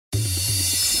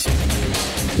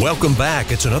Welcome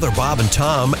back. It's another Bob and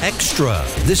Tom Extra.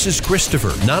 This is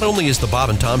Christopher. Not only is the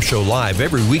Bob and Tom Show live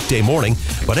every weekday morning,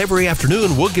 but every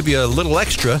afternoon we'll give you a little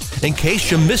extra in case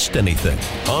you missed anything.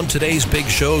 On today's big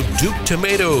show, Duke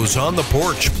Tomatoes on the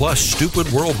porch, plus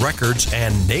Stupid World Records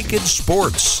and Naked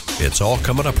Sports. It's all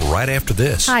coming up right after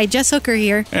this. Hi, Jess Hooker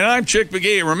here. And I'm Chick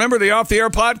McGee. Remember the Off the Air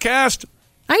podcast?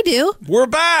 I do. We're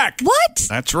back. What?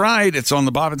 That's right. It's on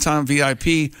the Bob and Tom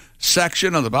VIP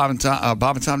section of the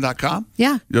bobandtom.com.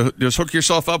 Yeah. You just hook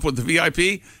yourself up with the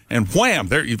VIP, and wham,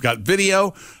 there you've got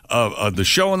video of the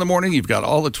show in the morning. You've got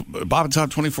all the Bob and Tom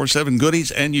 24/7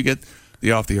 goodies, and you get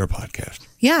the Off the Air podcast.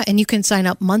 Yeah, and you can sign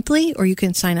up monthly or you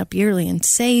can sign up yearly and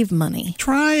save money.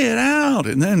 Try it out,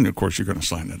 and then of course you're going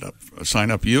to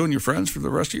sign up you and your friends for the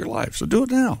rest of your life. So do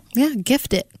it now. Yeah,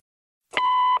 gift it.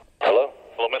 Hello,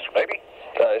 Mr. Baby.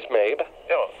 It's Mabe.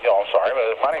 I'm sorry.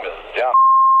 My name is John.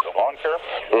 Lawn Care.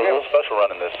 We have a special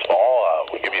running this fall.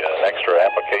 We give you an extra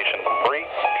application for free.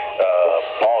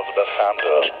 Fall is the best time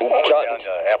to put down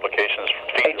applications.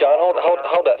 Hey, John,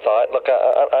 hold that thought. Look,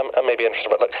 I may be interested,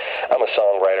 but look, I'm a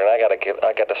songwriter, and I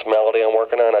got this melody I'm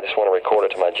working on. I just want to record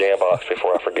it to my jam box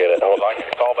before I forget it. Would you like to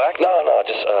call back? No,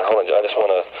 just hold on. I just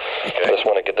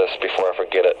want to get this before I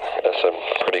forget it. It's a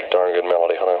pretty darn good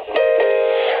melody. Hold on.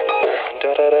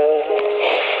 Da-da-da.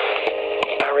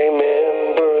 I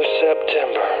remember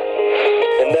September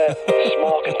in that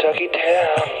small Kentucky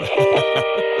town.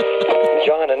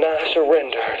 John and I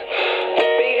surrendered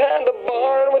behind the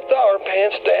barn with our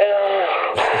pants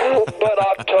down. But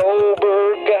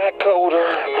October got colder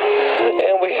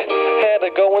and we had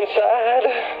to go inside.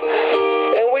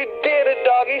 And we did it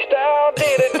doggy style,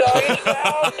 did it doggy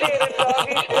style, did it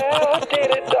doggy style, did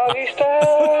it doggy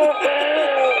style.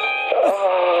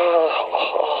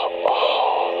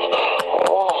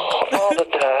 All the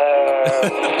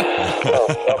time.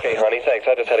 Oh, okay, honey, thanks.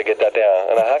 I just had to get that down.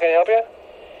 And how can I help you?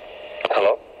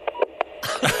 Hello?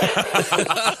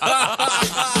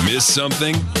 Miss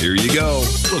something? Here you go.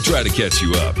 We'll try to catch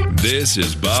you up. This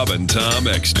is Bob and Tom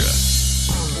Extra.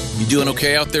 You doing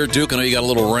okay out there, Duke? I know you got a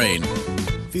little rain.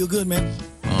 Feel good, man.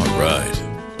 All right.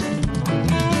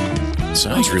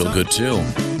 Sounds real good, too.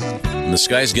 And the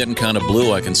sky's getting kind of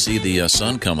blue. I can see the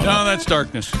sun coming up. No, that's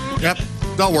darkness. Yep.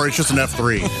 Don't worry, it's just an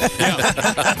F3.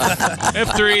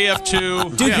 F3,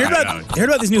 F2. Dude, heard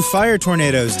about these new fire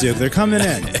tornadoes, Duke. They're coming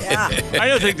in. I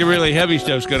don't think the really heavy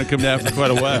stuff's going to come down for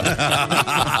quite a while.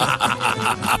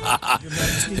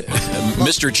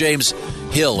 Mr. James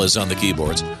Hill is on the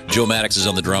keyboards. Joe Maddox is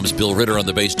on the drums. Bill Ritter on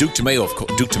the bass. Duke Tomato, of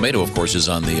course, is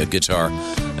on the guitar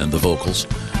and the vocals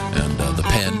and the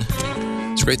pen.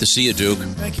 It's great to see you, Duke.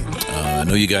 Thank you. I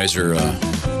know you guys are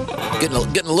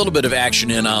getting a little bit of action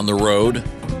in on the road.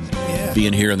 Yeah.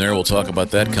 Being here and there, we'll talk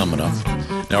about that coming up.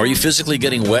 Now, are you physically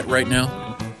getting wet right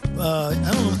now? I don't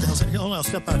know what the hell's happening. Hold on, I'll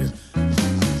step out here.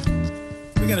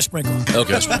 We got a sprinkler.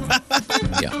 Okay,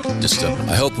 yeah. Just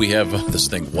I hope we have this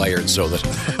thing wired so that.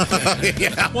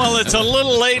 Yeah. Well, it's a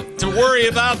little late to worry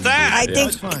about that. I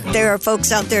think there are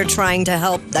folks out there trying to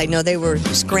help. I know they were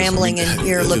scrambling and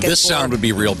you're looking. This sound would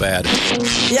be real bad.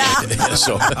 Yeah.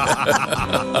 So.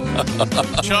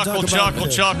 Chuckle. A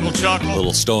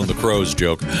little Stone the Crows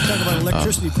joke. Talk about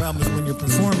electricity problems when you're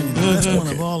performing. And the best one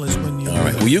of all is when you. All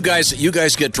right. Well, you guys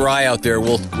get dry out there.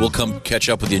 We'll come catch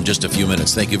up with you in just a few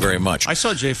minutes. Thank you very much. I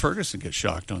saw Jay Ferguson get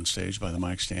shocked on stage by the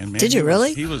mic stand. Man, Did you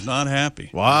really? He was not happy.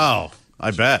 Wow.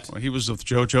 I bet. Well, he was with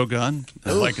JoJo Gunn,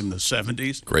 like in the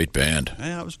 70s. Great band.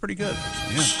 Yeah, it was pretty good.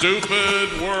 Yeah.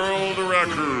 Stupid World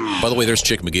Record. By the way, there's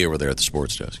Chick McGee over there at the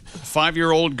sports desk.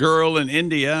 5-year-old girl in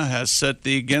India has set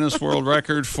the Guinness World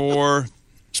Record for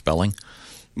spelling.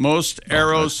 Most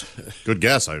arrows. Good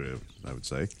guess, I would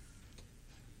say.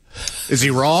 Is he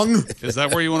wrong? Is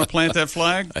that where you want to plant that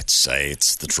flag? I'd say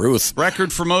it's the truth.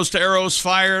 Record for most arrows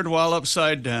fired while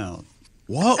upside down.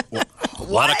 What? A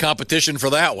lot of competition for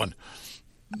that one.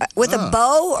 With a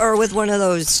bow or with one of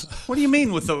those? What do you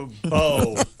mean with a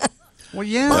bow? Well,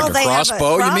 yeah. Like a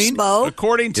crossbow, you mean?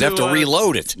 According to you'd have to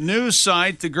reload it. News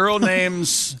site, the girl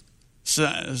names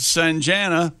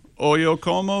Sanjana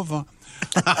Oyokomova.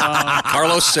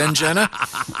 Carlos Sanjana?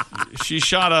 She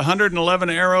shot 111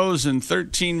 arrows in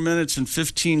 13 minutes and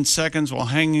 15 seconds while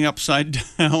hanging upside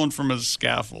down from a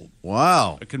scaffold.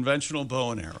 Wow. A conventional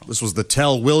bow and arrow. This was the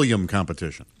Tell William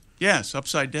competition. Yes,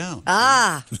 upside down.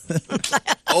 Ah.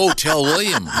 Oh, Tell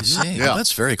William. I see. Yeah. Well,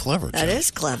 that's very clever. That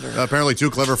is clever. Apparently too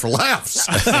clever for laughs.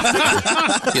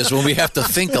 Yes, when we have to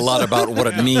think a lot about what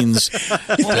it means,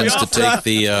 it tends to take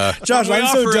the... Josh, I'm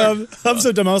so dumb. I'm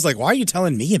so dumb. I was like, why are you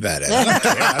telling me about it? I don't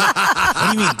care.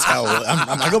 What do you mean tell?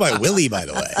 I go by Willie, by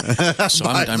the way. So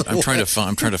I'm trying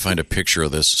to find a picture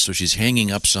of this. So she's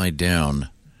hanging upside down.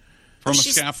 from a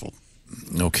She's- scaffold.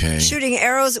 Okay. Shooting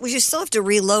arrows. We still have to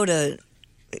reload a.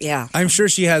 Yeah. I'm sure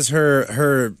she has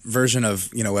her version of,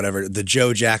 whatever, the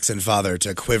Joe Jackson father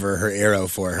to quiver her arrow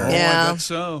for her. Yeah. I bet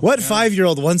so. What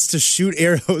 5-year-old wants to shoot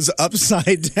arrows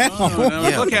upside down? Oh, no,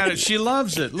 look at it. She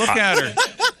loves it. Look at her.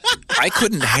 I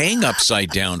couldn't hang upside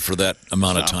down for that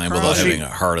amount of time without having a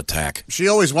heart attack. She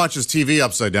always watches TV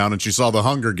upside down, and she saw the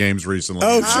Hunger Games recently.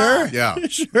 Oh, sure. Yeah.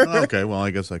 Sure. Okay, well,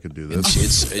 I guess I could do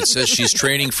this. It says she's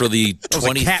training for the That was a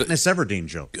Katniss Everdeen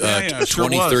joke. Sure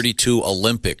 2032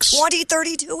 Olympics.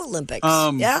 2032 Olympics.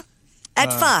 Yeah.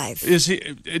 At 5.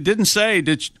 It didn't say.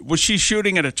 Was she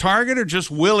shooting at a target or just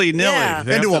willy nilly? Yeah.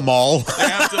 Into a mall. They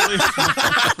have to leave.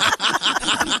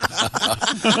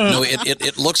 No,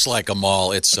 it looks like a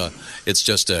mall. It's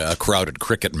just a crowded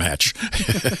cricket match.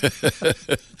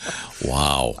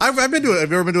 Wow. Have you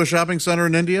ever been to a shopping center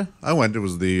in India? I went. It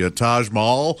was the Taj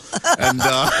Mahal. And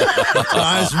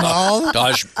Taj Mahal?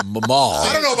 Taj Mahal.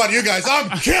 I don't know about you guys. I'm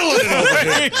killing it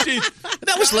over here.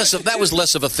 That was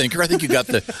less of a thinker. I think you got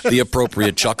the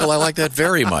appropriate chuckle. I like that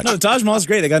very much. No, the Taj Mahal's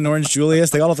great. They got an Orange Julius.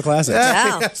 They got all the classics.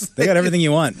 Yeah. They got everything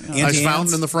you want. Nice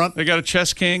fountain in the front. They got a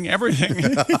chess king,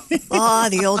 everything. Oh,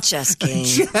 the old chess king.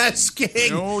 Chess King.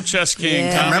 No chess king.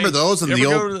 Yeah. Tommy. Remember those in You the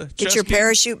ever old- go to the Get chess your king?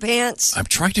 parachute pants. I'm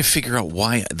trying to figure out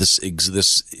why this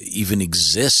even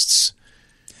exists.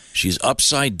 She's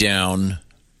upside down.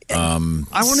 I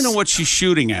want to know what she's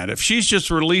shooting at. If she's just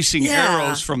releasing Yeah.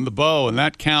 arrows from the bow, and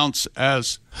that counts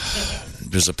as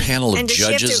There's a panel of And does she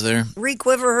have judges to there.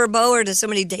 re-quiver her bow, or does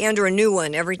somebody hand her a new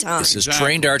one every time? It says Exactly.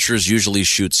 trained archers usually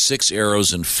shoot 6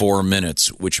 arrows in 4 minutes,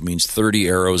 which means 30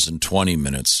 arrows in 20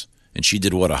 minutes. And she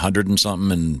did, 100 and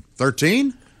something? And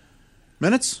 13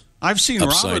 minutes? I've seen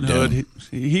Upside Robin Hood. down.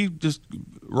 He just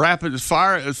rapid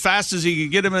fire as fast as he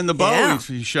could get him in the bow. Yeah.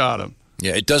 He shot him.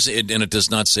 yeah, it does. And it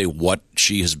does not say what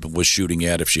she was shooting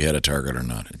at, if she had a target or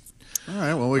not. All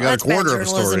right, well, we Well, got a that's bad quarter of a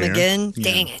story journalism here. again.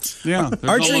 Dang it. Yeah, there's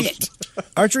Archery, almost-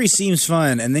 archery seems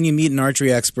fun, and then you meet an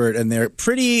archery expert, and they're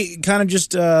pretty kind of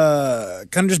just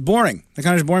boring. They're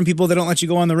kind of just boring people. They don't let you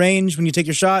go on the range when you take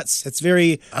your shots. It's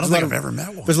very. I don't think I've ever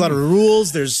met one. There's a lot of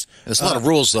rules. There's There's a lot of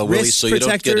rules, though, Willie, wrist so you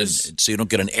protectors. don't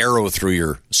get an arrow through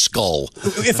your skull.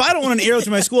 If I don't want an arrow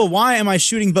through my school, why am I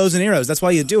shooting bows and arrows? That's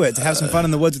why you do it, to have some fun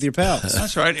in the woods with your pals.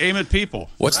 That's right. Aim at people.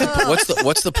 What's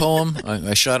the poem?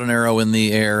 I shot an arrow in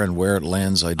the air, and where it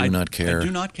lands, I do not care. I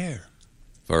do not care.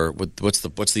 Or what's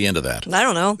the end of that? I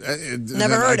don't know.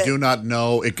 Never heard I it. do not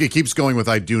know. It keeps going with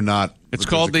I do not. It's There's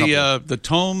called a couple. the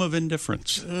Tome of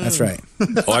Indifference. That's right.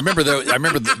 Oh, I remember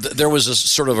there was a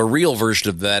sort of a real version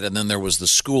of that, and then there was the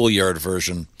schoolyard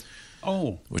version,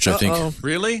 Oh, which I think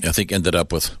really? ended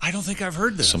up with I don't think I've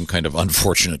heard this. some kind of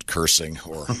unfortunate cursing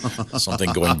or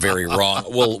something going very wrong.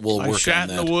 We'll I work shat on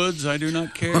in that. the woods. I do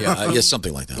not care. Yeah,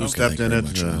 something like that. Who Okay, stepped thank in you it?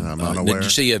 very much. I'm unaware. Did you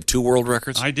say you have 2 world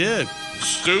records? I did.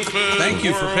 Stupid. Thank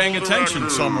you for paying attention,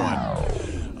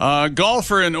 someone.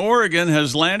 Golfer in Oregon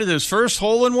has landed his first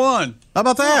hole-in-one. How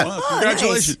about that? Well,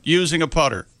 congratulations. Using a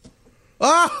putter.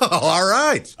 Oh, all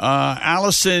right.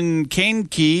 Allison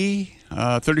Kainke,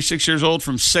 36 years old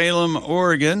from Salem,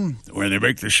 Oregon, where they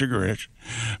make the cigarettes,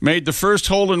 made the first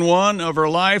hole-in-one of her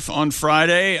life on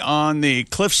Friday on the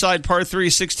Cliffside Par 3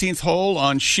 16th hole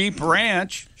on Sheep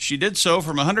Ranch. She did so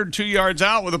from 102 yards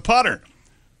out with a putter,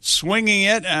 swinging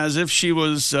it as if she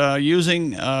was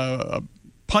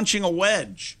punching a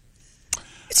wedge.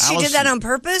 She did that on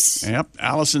purpose? Yep.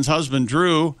 Allison's husband,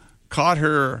 Drew, caught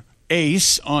her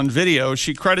ace on video.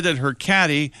 She credited her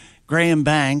caddy, Graham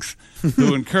Banks,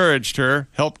 who encouraged her,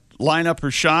 helped line up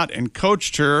her shot, and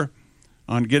coached her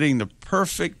on getting the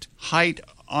perfect height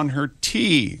on her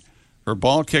tee. Her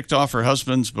ball kicked off her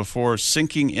husband's before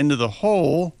sinking into the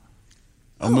hole,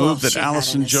 a move that she had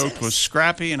Allison an joked assist. was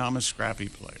scrappy, and I'm a scrappy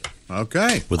player.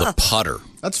 Okay. With a putter.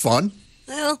 That's fun.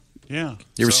 Well, Yeah.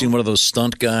 You ever seen one of those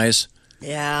stunt guys?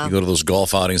 yeah. You go to those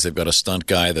golf outings, they've got a stunt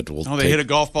guy that will Oh, they hit a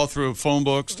golf ball through a phone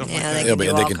book, stuff like Yeah, that. they can but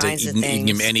do they all can kinds of you can give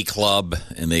them things. any club,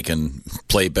 and they can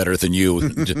play better than you.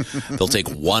 They'll take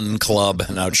one club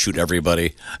and outshoot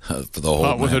everybody for the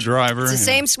whole With a match. driver. It's the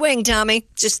same swing, Tommy.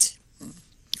 Just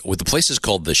With the place is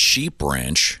called the Sheep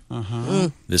Ranch.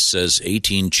 This says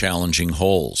 18 challenging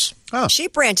holes.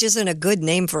 Sheep Ranch isn't a good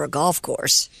name for a golf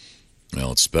course.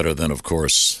 Well, it's better than, of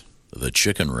course, the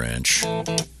Chicken Ranch.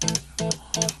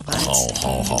 Ho,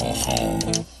 ho, ho,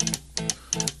 ho.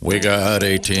 We got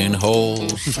 18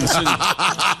 holes.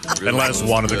 Unless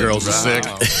one of the girls is sick.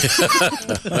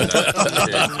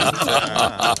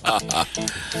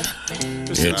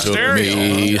 It took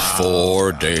me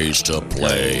 4 days to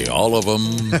play all of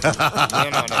them.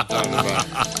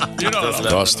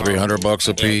 Cost $300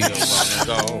 a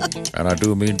piece, and I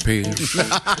do mean peace.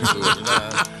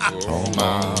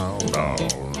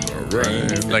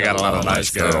 They got a lot of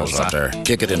nice girls out there.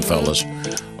 Kick it in, fellas.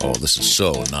 Oh, this is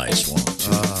so nice. 1,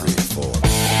 2, 3, 4.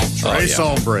 Tres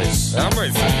hombres.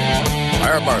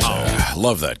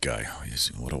 Love that guy.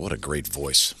 What a great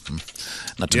voice.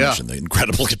 Not to mention the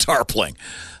incredible guitar playing.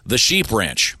 The Sheep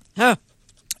Ranch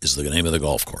is the name of the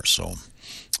golf course. So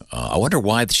I wonder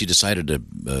why she decided to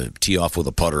tee off with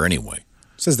a putter anyway.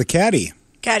 Says the caddy.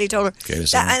 Caddy told her. And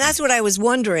that's what I was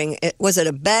wondering. Was it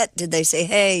a bet? Did they say,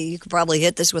 hey, you could probably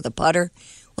hit this with a putter?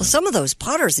 Well, some of those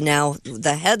putters now,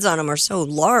 the heads on them are so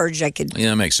large, I could...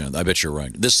 Yeah, that makes sense. I bet you're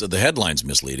right. The headline's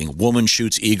misleading. Woman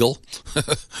shoots eagle.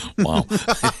 Wow.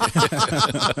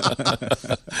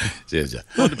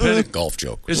 Golf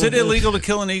joke. Is it illegal to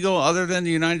kill an eagle other than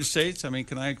the United States? I mean,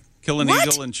 can I kill an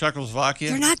eagle in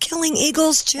Czechoslovakia? You're not killing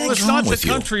eagles, Chick. Well, it's not the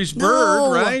country's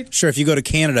bird, right? Sure, if you go to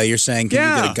Canada, you're saying, can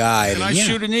you get a guide? Can I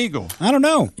shoot an eagle? I don't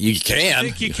know. You can. I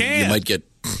think you can. You might get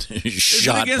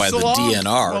shot by the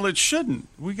DNR. Well, it shouldn't.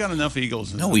 We got enough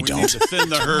eagles. No, we don't. Need to thin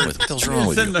the herd. What the hell's wrong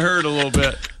with you? Thin the herd a little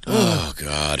bit. Oh,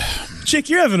 God. Chick,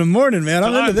 you're having a morning, man.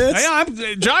 I'm into this.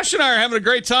 Yeah, Josh and I are having a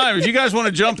great time. If you guys want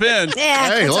to jump in.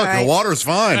 Hey, look, the water's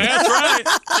fine. That's right.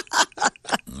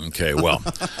 Okay, well,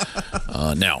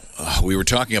 now, we were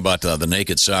talking about the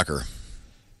naked soccer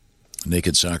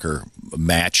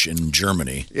match in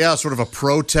Germany. Yeah, sort of a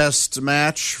protest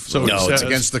match. So it's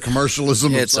against the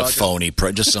commercialism. It's a phony,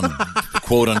 just some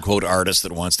quote-unquote artist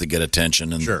that wants to get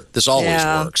attention, and this always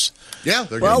works. Yeah.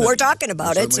 Well, we're talking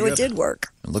about it, so it did work.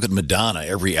 And look at Madonna.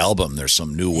 Every album, there's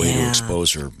some new way to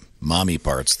expose her mommy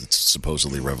parts that's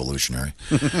supposedly revolutionary.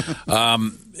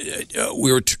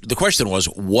 The question was,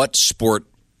 what sport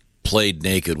played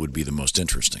naked would be the most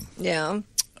interesting? Yeah.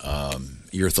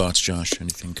 Your thoughts, Josh?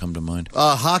 Anything come to mind?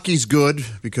 Hockey's good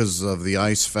because of the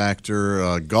ice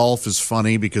factor. Golf is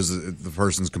funny because the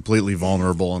person's completely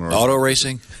vulnerable. Auto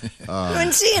racing? I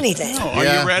didn't see anything. Oh, are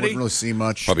you ready? Wouldn't really see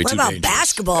much. Probably what too about dangerous.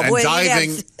 basketball? And Boy,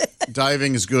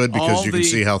 diving is good because you can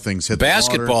see how things hit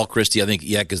basketball, the water. Christy, I think,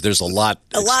 because there's a lot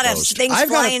of things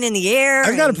flying in the air.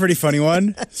 I've got a pretty funny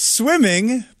one.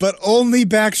 Swimming, but only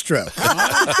backstroke.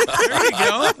 There you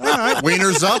go. All right.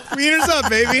 Wieners up. Wieners up,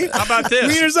 baby. How about this?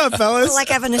 Wieners up, fellas. Like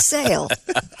having a sail.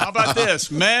 How about this?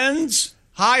 Men's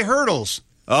high hurdles.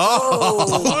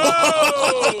 Oh.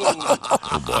 Whoa.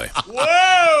 Oh, boy.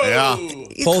 Whoa. Yeah.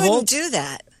 You couldn't do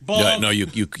that. No,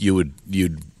 you'd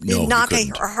knock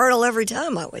a hurdle every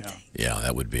time, I would think. Yeah,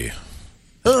 that would be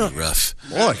rough.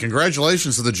 Boy,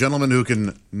 congratulations to the gentleman who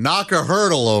can knock a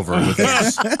hurdle over with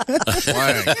his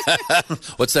swing.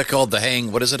 What's that called? The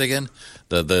hang? What is it again?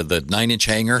 The 9-inch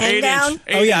hanger? Hang down?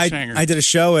 Oh, yeah. I did a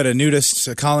show at a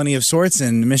nudist colony of sorts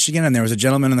in Michigan, and there was a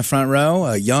gentleman in the front row,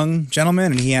 a young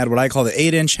gentleman, and he had what I call the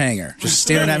 8-inch hanger, just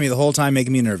staring at me the whole time,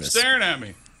 making me nervous. Staring at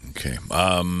me. Okay.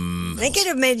 I think it'd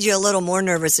have made you a little more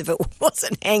nervous if it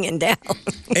wasn't hanging down.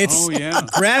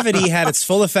 Gravity had its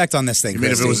full effect on this thing. You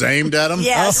mean if it was aimed at him?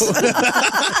 Yes.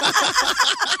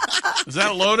 Is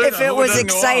that loaded? If it was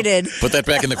excited. Put that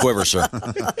back in the quiver, sir.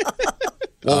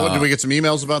 Well, did we get some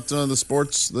emails about the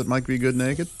sports that might be good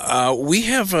naked? We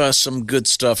have some good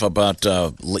stuff about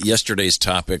yesterday's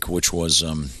topic, which was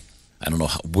I don't know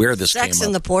where this came up. Sex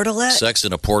in the portalette? Sex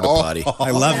in a porta potty. I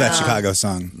love that Chicago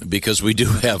song. Because we do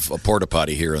have a porta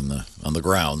potty here on the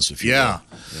grounds, if you will,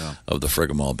 of the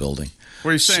Frigamall building.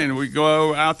 What are you saying? We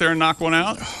go out there and knock one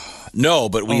out? No,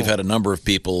 but we've had a number of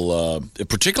people,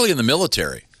 particularly in the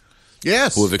military, who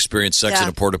have experienced sex in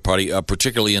a porta potty,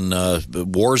 particularly in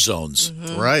war zones.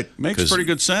 Mm-hmm. Right. Makes pretty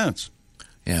good sense.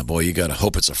 Yeah, boy, you got to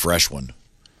hope it's a fresh one.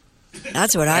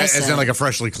 That's what I said. As in like a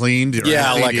freshly cleaned?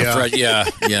 Yeah, like a fresh, yeah.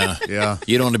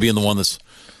 You don't want to be in the one that's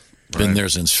been there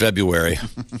since February.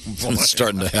 It's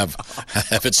starting to have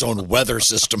its own weather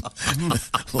system.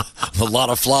 A lot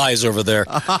of flies over there.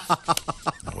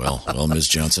 Well, Ms.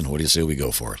 Johnson, what do you say we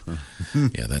go for it?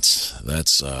 Yeah, that's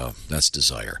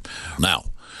desire. Now,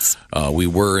 we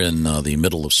were in the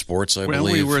middle of sports, I believe.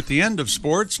 Well, we were at the end of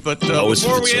sports, but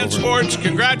before we end sports,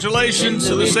 congratulations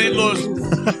to the St. Louis.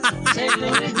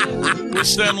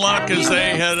 Wish them luck as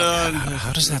they head on.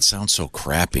 How does that sound so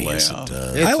crappy? Well,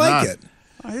 I like it.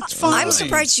 It's fun. I'm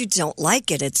surprised you don't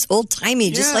like it. It's old-timey,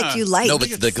 just like you like. No, but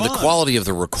the quality of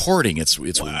the recording, it's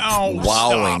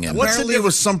wowing. And Apparently it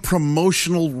was some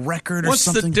promotional record or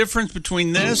something. What's the difference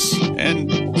between this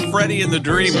and Freddie and the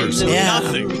Dreamers?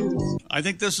 Nothing. I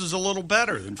think this is a little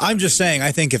better than I'm just saying,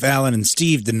 I think if Alan and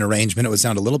Steve did an arrangement, it would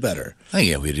sound a little better. Oh,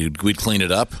 yeah, we'd clean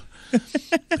it up.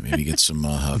 Maybe get some,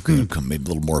 maybe a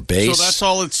little more bass. So that's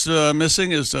all it's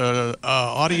missing is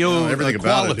audio everything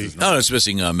quality. about it. No, it's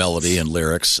missing melody and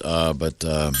lyrics, but...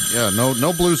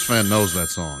 no blues fan knows that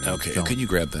song. Okay, can you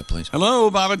grab that, please? Hello,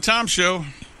 Bob and Tom Show.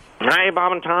 Hey,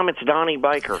 Bob and Tom, it's Donnie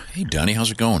Baker. Hey, Donnie, how's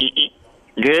it going?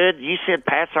 Good. You said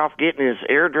Pat's off getting his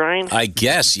ear drained? I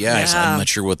guess, yeah. I'm not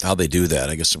sure how they do that.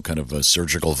 I guess some kind of a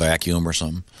surgical vacuum or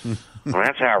something. Well,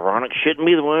 that's ironic. Shouldn't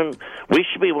be the one. We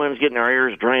should be the ones getting our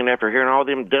ears drained after hearing all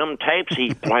them dumb tapes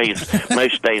he plays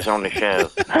most days on the show.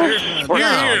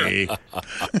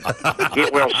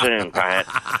 Get well soon, Pat.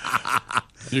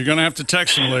 You're going to have to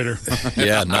text him later.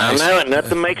 Yeah, nice. I know it.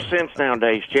 Nothing makes sense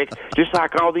nowadays, chick. Just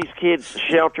like all these kids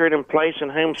sheltered in place and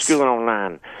homeschooling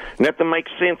online. Nothing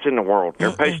makes sense in the world.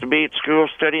 They're supposed to be at school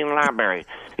studying in the library.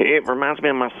 It reminds me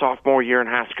of my sophomore year in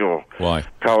high school. Why?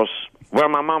 Because, well,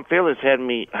 my mom Phyllis had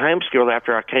me homeschooled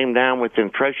after I came down with an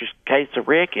atrocious case of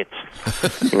rickets.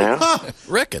 You know?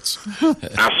 Rickets?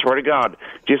 I swear to God.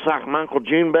 Just like my Uncle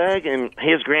Junebug and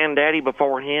his granddaddy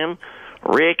before him,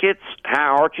 rickets, high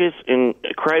arches, and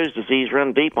Crow's disease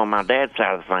run deep on my dad's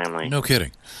side of the family. No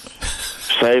kidding.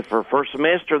 So for first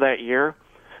semester that year,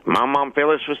 my mom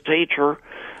Phyllis was teacher,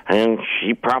 and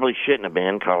she probably shouldn't have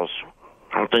been because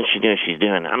I don't think she knew what she's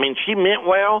doing. I mean, she meant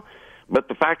well, but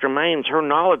the fact remains her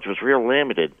knowledge was real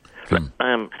limited.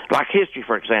 Like history,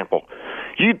 for example.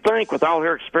 You'd think with all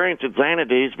her experience at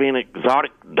Xanadu's, being an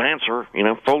exotic dancer,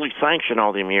 fully sanctioned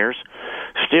all them years,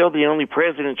 still the only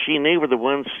presidents she knew were the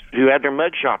ones who had their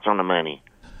mugshots on the money.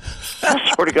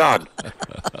 I swear to God.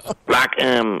 Like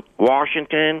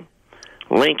Washington,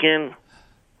 Lincoln,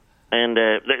 and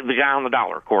the guy on the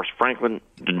dollar, of course, Franklin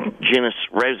Genis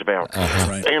Roosevelt.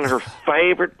 Right. And her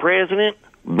favorite president,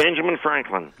 Benjamin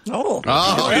Franklin. Oh. He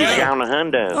was the guy on the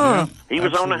hundo. He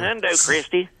was on the hundo,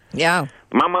 Christy. Yeah.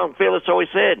 My mom Phyllis always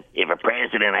said, if a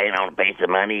president ain't on a piece of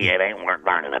money, it ain't worth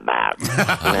learning about.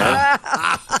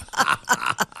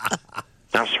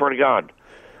 I swear to God.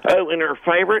 Oh, and her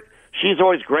favorite, she's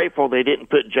always grateful they didn't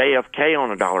put JFK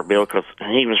on a dollar bill because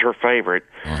he was her favorite.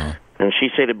 Uh-huh. And she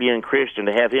said it'd be unchristian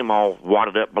to have him all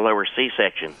wadded up below her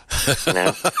C-section.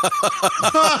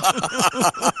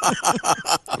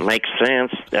 Makes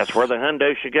sense. That's where the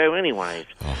hundo should go anyways.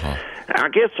 Uh-huh. I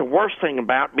guess the worst thing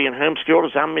about being homeschooled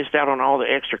is I missed out on all the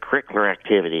extracurricular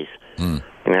activities.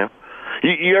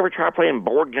 You ever try playing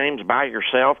board games by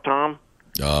yourself, Tom?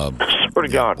 I swear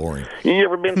to God. Boring. You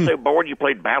ever been so bored you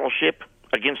played Battleship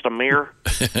against a mirror?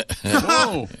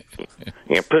 Oh.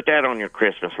 Yeah, put that on your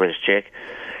Christmas list, chick.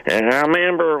 And I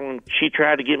remember when she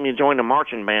tried to get me to join the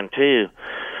marching band, too.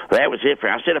 That was it for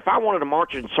her. I said, if I wanted to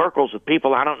march in circles with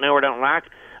people I don't know or don't like,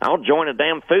 I'll join a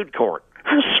damn food court.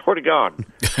 I swear to God.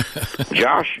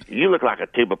 Josh, you look like a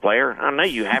tuba player. I know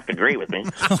you have to agree with me.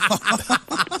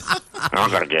 I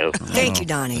gotta go. Thank you,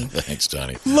 Donnie. Thanks,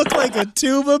 Donnie. Look like a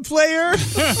tuba player?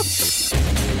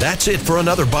 That's it for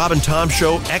another Bob and Tom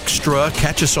Show Extra.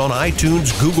 Catch us on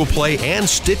iTunes, Google Play, and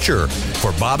Stitcher.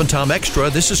 For Bob and Tom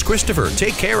Extra, this is Christopher.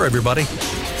 Take care, everybody.